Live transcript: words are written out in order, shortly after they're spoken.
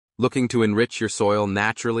Looking to enrich your soil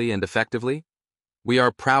naturally and effectively? We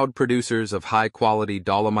are proud producers of high-quality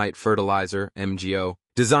Dolomite Fertilizer, MGO,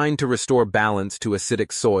 designed to restore balance to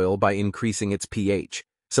acidic soil by increasing its pH,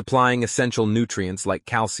 supplying essential nutrients like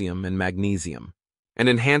calcium and magnesium, and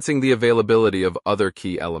enhancing the availability of other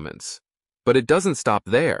key elements. But it doesn't stop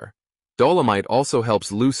there. Dolomite also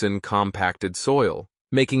helps loosen compacted soil,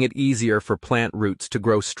 making it easier for plant roots to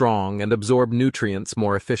grow strong and absorb nutrients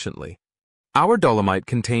more efficiently. Our dolomite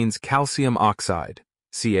contains calcium oxide,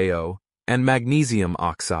 CaO, and magnesium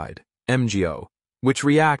oxide, MgO, which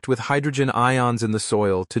react with hydrogen ions in the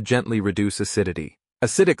soil to gently reduce acidity.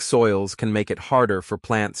 Acidic soils can make it harder for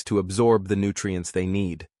plants to absorb the nutrients they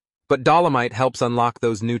need, but dolomite helps unlock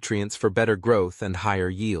those nutrients for better growth and higher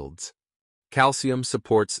yields. Calcium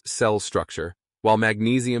supports cell structure, while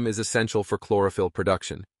magnesium is essential for chlorophyll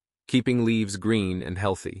production, keeping leaves green and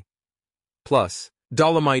healthy. Plus,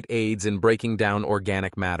 dolomite aids in breaking down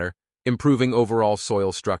organic matter, improving overall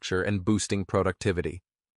soil structure and boosting productivity.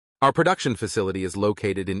 Our production facility is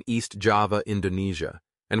located in East Java, Indonesia,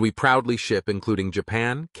 and we proudly ship including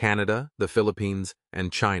Japan, Canada, the Philippines,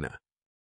 and China.